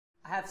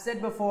I have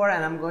said before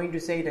and I'm going to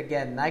say it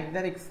again,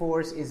 magnetic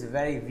force is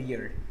very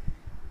weird.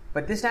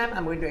 But this time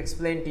I'm going to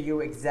explain to you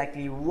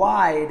exactly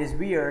why it is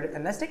weird,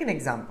 and let's take an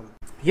example.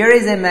 Here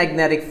is a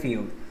magnetic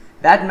field.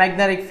 That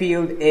magnetic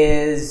field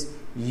is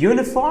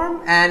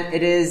uniform and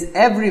it is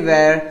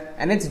everywhere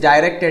and it's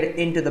directed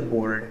into the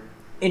board,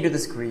 into the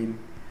screen.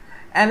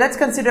 And let's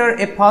consider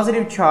a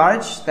positive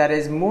charge that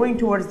is moving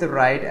towards the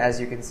right,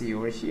 as you can see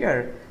over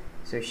here.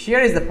 So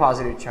here is the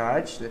positive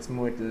charge. Let's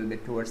move it a little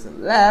bit towards the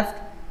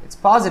left. It's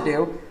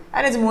positive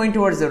and it's moving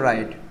towards the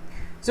right.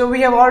 So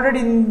we have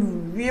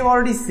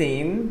already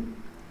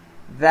seen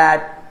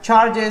that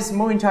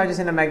moving charges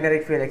in a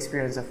magnetic field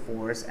experience a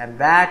force, and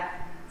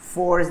that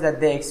force that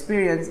they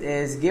experience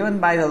is given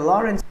by the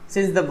Lorentz.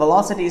 Since the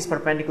velocity is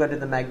perpendicular to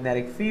the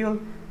magnetic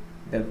field,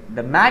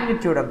 the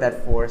magnitude of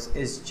that force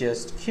is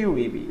just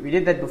QEB. We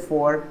did that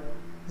before,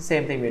 the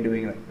same thing we're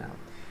doing right now.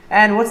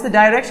 And what's the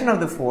direction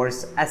of the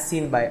force as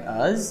seen by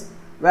us?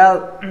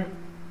 Well,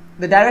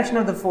 the direction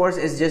of the force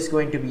is just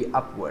going to be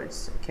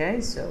upwards.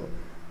 Okay, so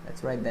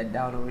let's write that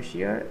down over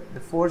here.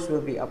 The force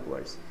will be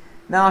upwards.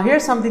 Now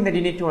here's something that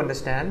you need to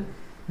understand.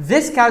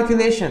 This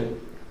calculation,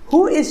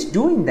 who is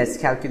doing this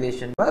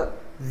calculation? Well,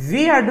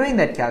 we are doing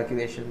that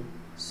calculation.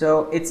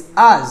 So it's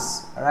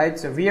us, alright?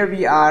 So here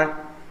we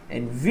are,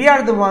 and we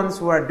are the ones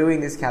who are doing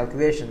this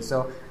calculation.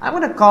 So I'm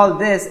going to call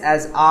this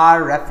as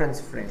our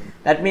reference frame.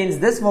 That means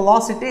this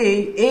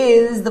velocity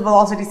is the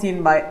velocity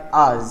seen by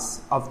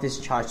us of this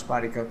charged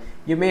particle.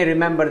 You may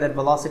remember that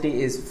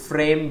velocity is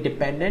frame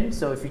dependent.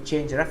 So if you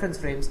change reference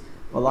frames,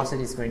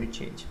 velocity is going to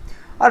change.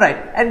 Alright,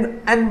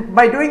 and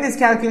by doing this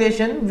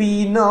calculation,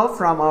 we know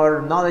from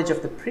our knowledge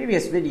of the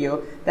previous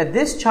video that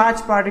this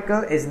charged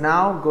particle is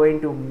now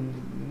going to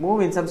move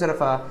in some sort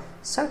of a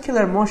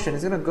circular motion.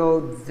 It's going to go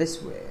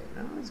this way.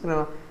 It's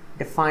going to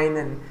define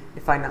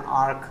an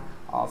arc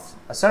of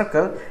a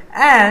circle,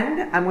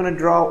 and I'm going to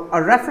draw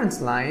a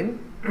reference line.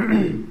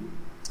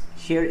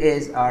 Here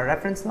is our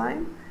reference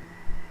line,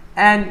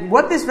 and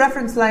what this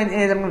reference line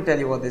is, I'm going to tell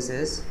you what this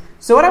is.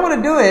 So what I'm going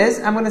to do is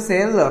I'm going to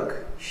say,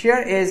 look, here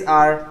is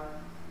our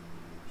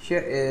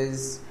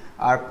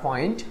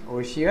point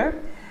over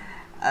here.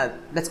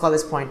 Let's call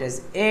this point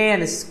as A,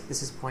 and this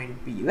is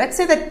point B. Let's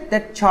say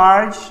that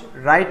charge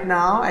right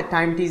now at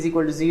time t is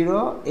equal to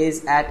 0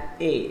 is at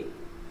A.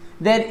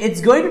 Then it's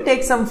going to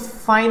take some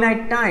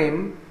finite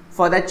time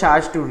for that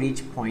charge to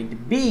reach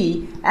point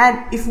B.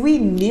 And if we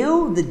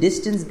knew the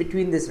distance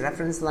between this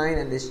reference line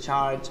and this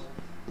charge,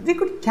 we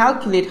could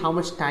calculate how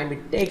much time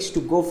it takes to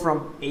go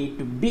from A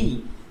to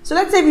B. So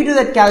let's say we do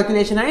that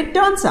calculation, and it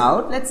turns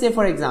out, let's say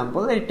for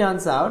example, it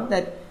turns out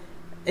that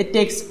it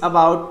takes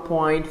about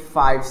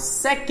 0.5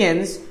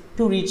 seconds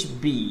to reach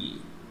B.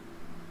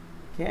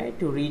 Okay,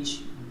 to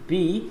reach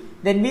B.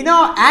 Then we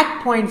know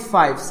at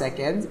 0.5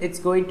 seconds, it's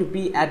going to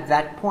be at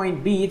that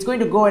point B. It's going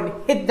to go and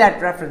hit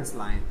that reference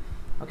line.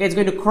 Okay, it's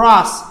going to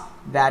cross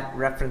that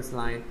reference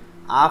line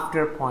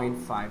after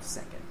 0.5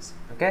 seconds.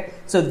 Okay,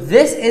 so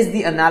this is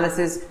the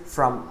analysis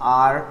from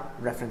our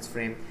reference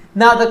frame.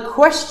 Now the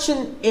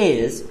question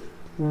is,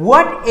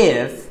 what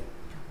if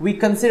we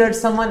considered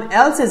someone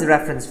else's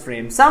reference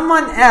frame?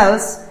 Someone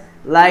else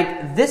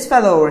like this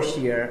fellow over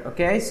here.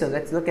 Okay, so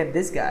let's look at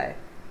this guy.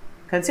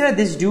 Consider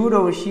this dude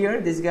over here,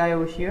 this guy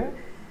over here.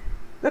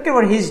 Look at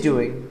what he's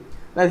doing.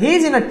 Well,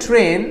 he's in a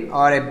train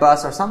or a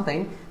bus or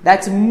something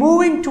that's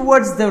moving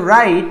towards the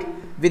right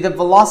with a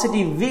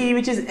velocity v,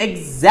 which is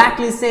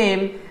exactly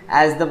same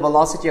as the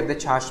velocity of the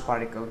charged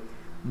particle.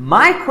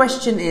 My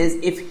question is,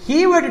 if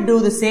he were to do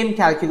the same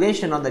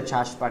calculation on the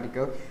charged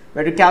particle,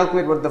 were to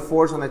calculate what the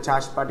force on the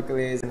charged particle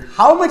is and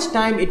how much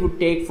time it would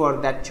take for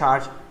that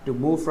charge to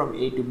move from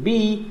A to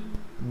B,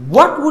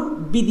 what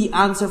would be the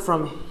answer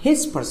from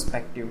his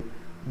perspective?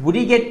 Would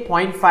he get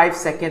 0.5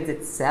 seconds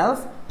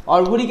itself,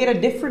 or would he get a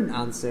different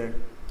answer?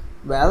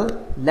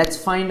 Well, let's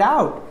find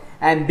out.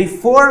 And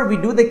before we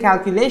do the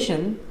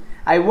calculation,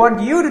 I want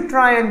you to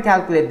try and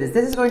calculate this.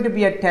 This is going to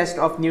be a test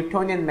of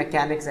Newtonian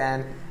mechanics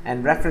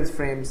and reference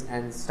frames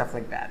and stuff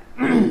like that.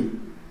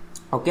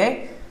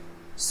 Okay?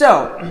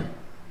 So,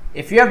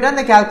 if you have done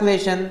the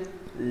calculation,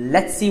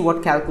 let's see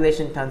what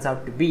calculation turns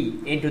out to be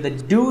into the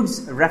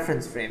dude's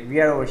reference frame. We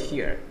are over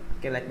here.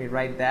 Okay, let me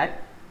write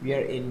that. We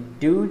are in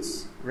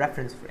dude's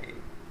reference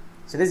frame.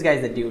 So this guy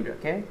is the dude,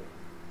 okay?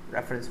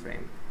 Reference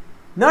frame.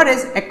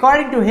 Notice,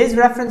 according to his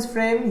reference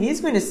frame, he's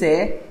going to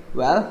say,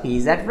 well,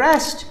 he's at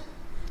rest.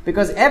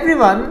 Because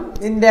everyone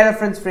in their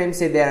reference frame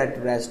say they're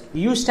at rest.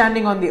 You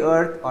standing on the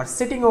earth or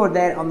sitting over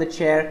there on the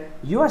chair,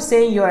 you are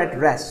saying you're at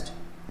rest.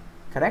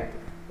 Correct?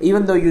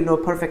 Even though you know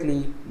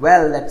perfectly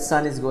well that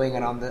sun is going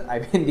around the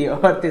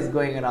earth is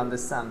going around the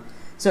sun.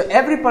 So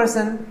every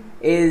person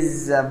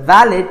is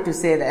valid to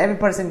say that, every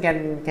person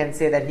can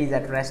say that he's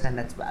at rest, and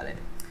that's valid.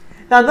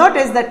 Now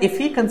notice that if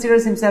he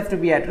considers himself to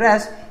be at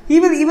rest, he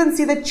will even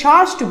see the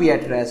charge to be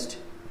at rest.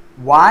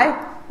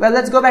 Why? Well,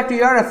 let's go back to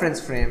your reference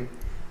frame.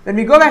 When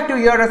we go back to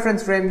your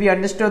reference frame, we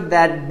understood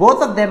that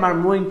both of them are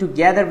moving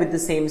together with the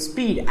same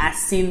speed as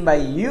seen by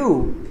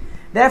you.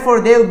 Therefore,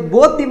 they will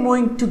both be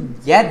moving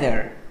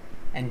together.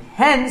 And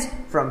hence,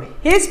 from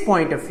his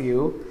point of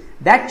view,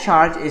 that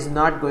charge is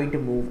not going to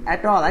move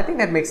at all. I think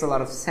that makes a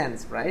lot of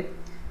sense, right?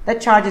 That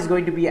charge is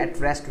going to be at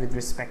rest with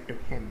respect to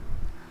him.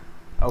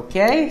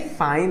 Okay,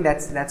 fine,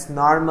 that's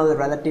normal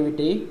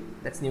relativity,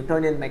 that's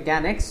Newtonian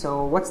mechanics.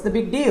 So what's the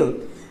big deal?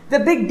 The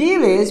big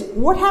deal is,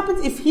 what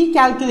happens if he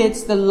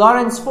calculates the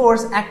Lorentz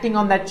force acting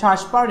on that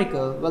charged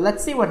particle? Well,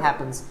 let's see what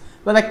happens.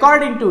 Well,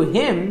 according to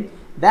him,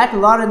 that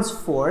Lorentz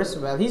force,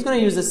 well, he's going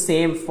to use the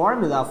same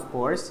formula, of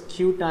course,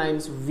 Q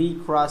times V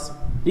cross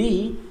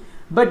B.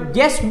 But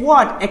guess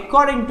what?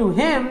 According to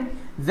him,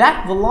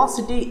 that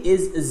velocity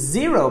is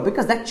 0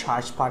 because that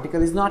charged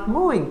particle is not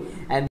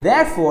moving. And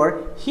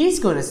therefore, he's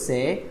going to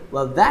say,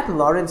 well, that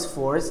Lorentz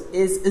force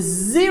is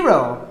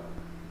 0.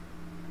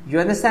 You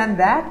understand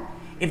that?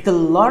 If the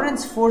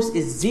Lorentz force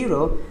is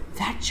 0,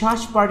 that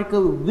charged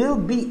particle will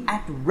be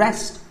at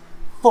rest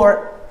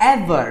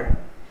forever.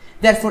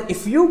 Therefore,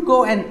 if you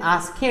go and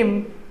ask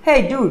him,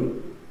 hey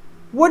dude,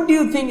 what do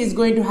you think is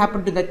going to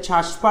happen to that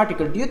charged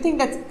particle? Do you think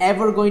that's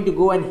ever going to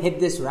go and hit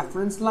this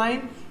reference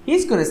line?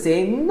 He's going to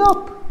say,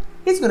 nope.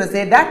 He's going to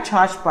say that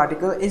charged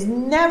particle is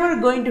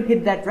never going to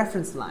hit that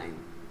reference line.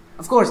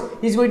 Of course,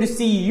 he's going to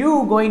see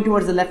you going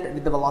towards the left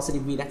with the velocity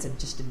v. That's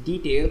just a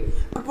detail.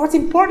 But what's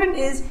important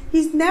is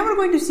he's never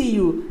going to see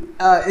you,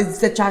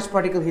 the charged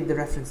particle hit the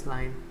reference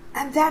line.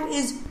 And that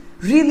is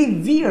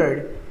really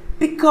weird.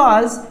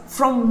 Because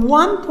from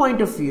one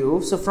point of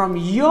view, so from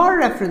your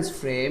reference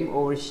frame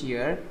over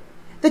here,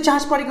 the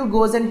charged particle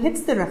goes and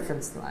hits the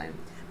reference line.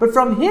 But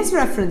from his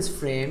reference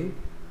frame,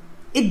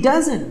 it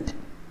doesn't.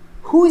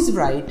 Who is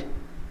right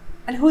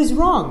and who is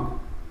wrong?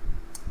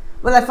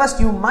 Well, at first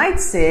you might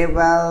say,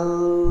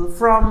 well,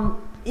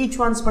 from each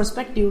one's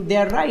perspective, they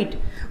are right.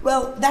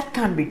 Well, that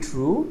can't be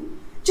true.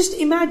 Just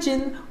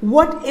imagine,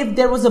 what if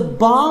there was a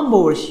bomb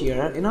over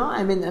here? You know,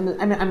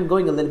 I'm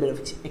going a little bit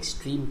of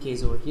extreme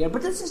case over here,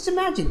 but let's just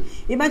imagine.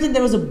 Imagine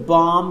there was a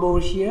bomb over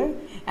here,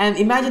 and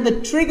imagine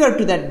the trigger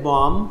to that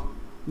bomb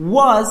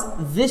was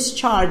this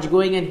charge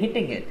going and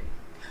hitting it.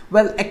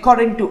 Well,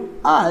 according to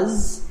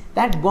us,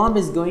 that bomb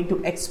is going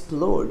to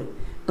explode.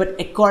 But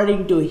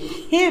according to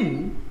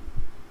him,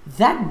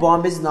 that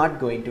bomb is not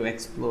going to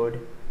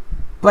explode.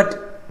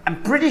 But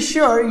I'm pretty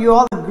sure you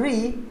all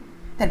agree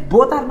that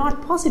both are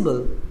not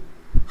possible.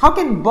 How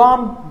can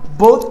bomb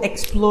both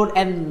explode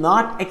and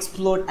not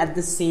explode at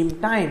the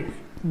same time?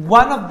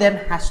 One of them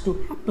has to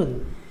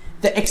happen.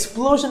 The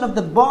explosion of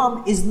the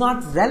bomb is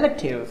not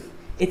relative.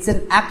 It's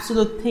an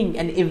absolute thing,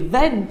 an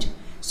event.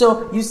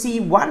 So you see,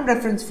 one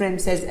reference frame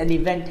says an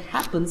event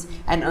happens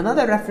and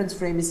another reference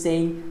frame is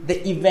saying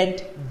the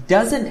event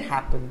doesn't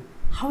happen.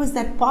 How is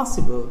that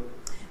possible?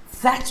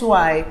 That's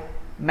why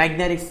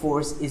magnetic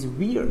force is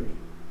weird.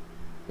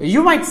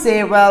 You might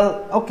say,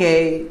 well,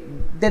 okay,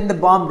 then the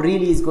bomb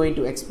really is going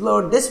to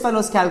explode. This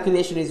fellow's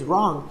calculation is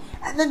wrong.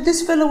 And then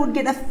this fellow would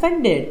get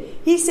offended.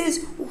 He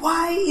says,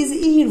 why is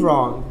he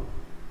wrong?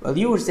 Well,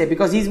 you would say,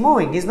 because he's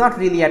moving. He's not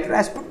really at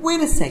rest. But wait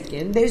a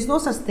second. There is no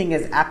such thing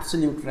as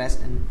absolute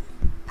rest and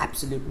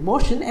absolute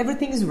motion.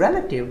 Everything is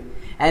relative.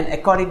 And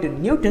according to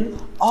Newton,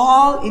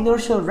 all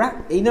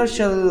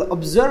inertial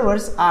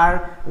observers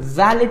are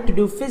valid to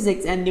do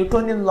physics. And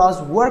Newtonian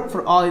laws work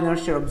for all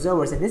inertial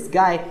observers. And this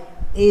guy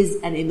is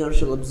an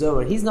inertial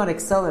observer. He's not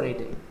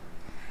accelerating.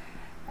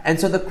 And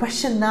so the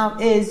question now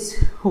is,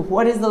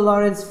 what is the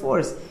Lorentz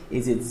force?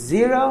 Is it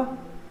 0?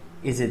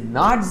 Is it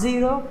not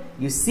 0?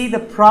 You see the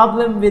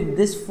problem with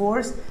this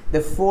force? The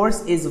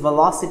force is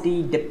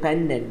velocity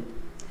dependent.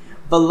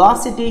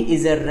 Velocity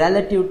is a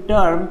relative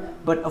term,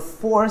 but a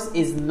force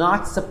is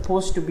not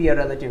supposed to be a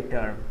relative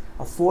term.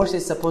 A force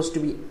is supposed to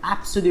be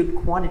absolute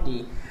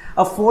quantity.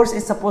 A force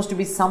is supposed to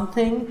be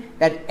something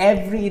that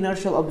every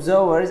inertial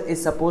observer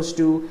is supposed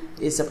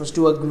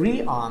to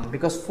agree on,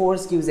 because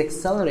force gives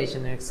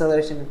acceleration, and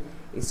acceleration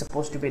is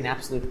supposed to be an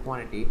absolute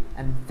quantity.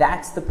 And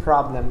that's the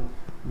problem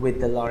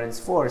with the Lorentz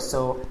force.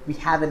 So we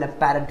have an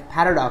apparent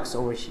paradox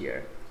over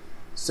here.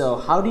 So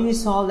how do you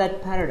solve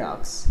that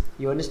paradox?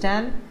 You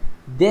understand?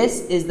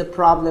 This is the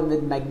problem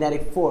with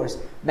magnetic force.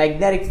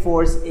 Magnetic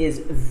force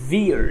is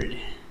weird.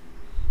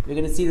 We're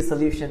going to see the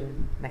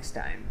solution next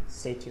time.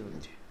 Stay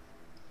tuned.